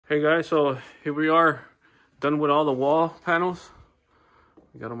Hey guys, so here we are, done with all the wall panels.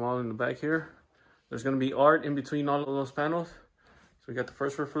 We got them all in the back here. There's gonna be art in between all of those panels. So we got the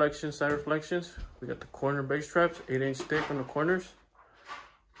first reflection, side reflections. We got the corner base traps, 8-inch thick on the corners.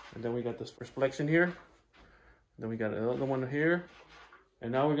 And then we got this reflection here. Then we got another one here.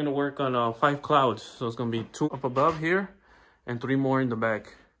 And now we're gonna work on 5 clouds. So it's gonna be 2 up above here and 3 more in the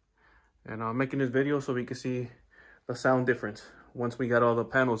back. And I'm making this video so we can see the sound difference once we got all the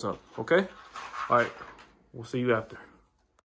panels up, okay? All right, we'll see you after.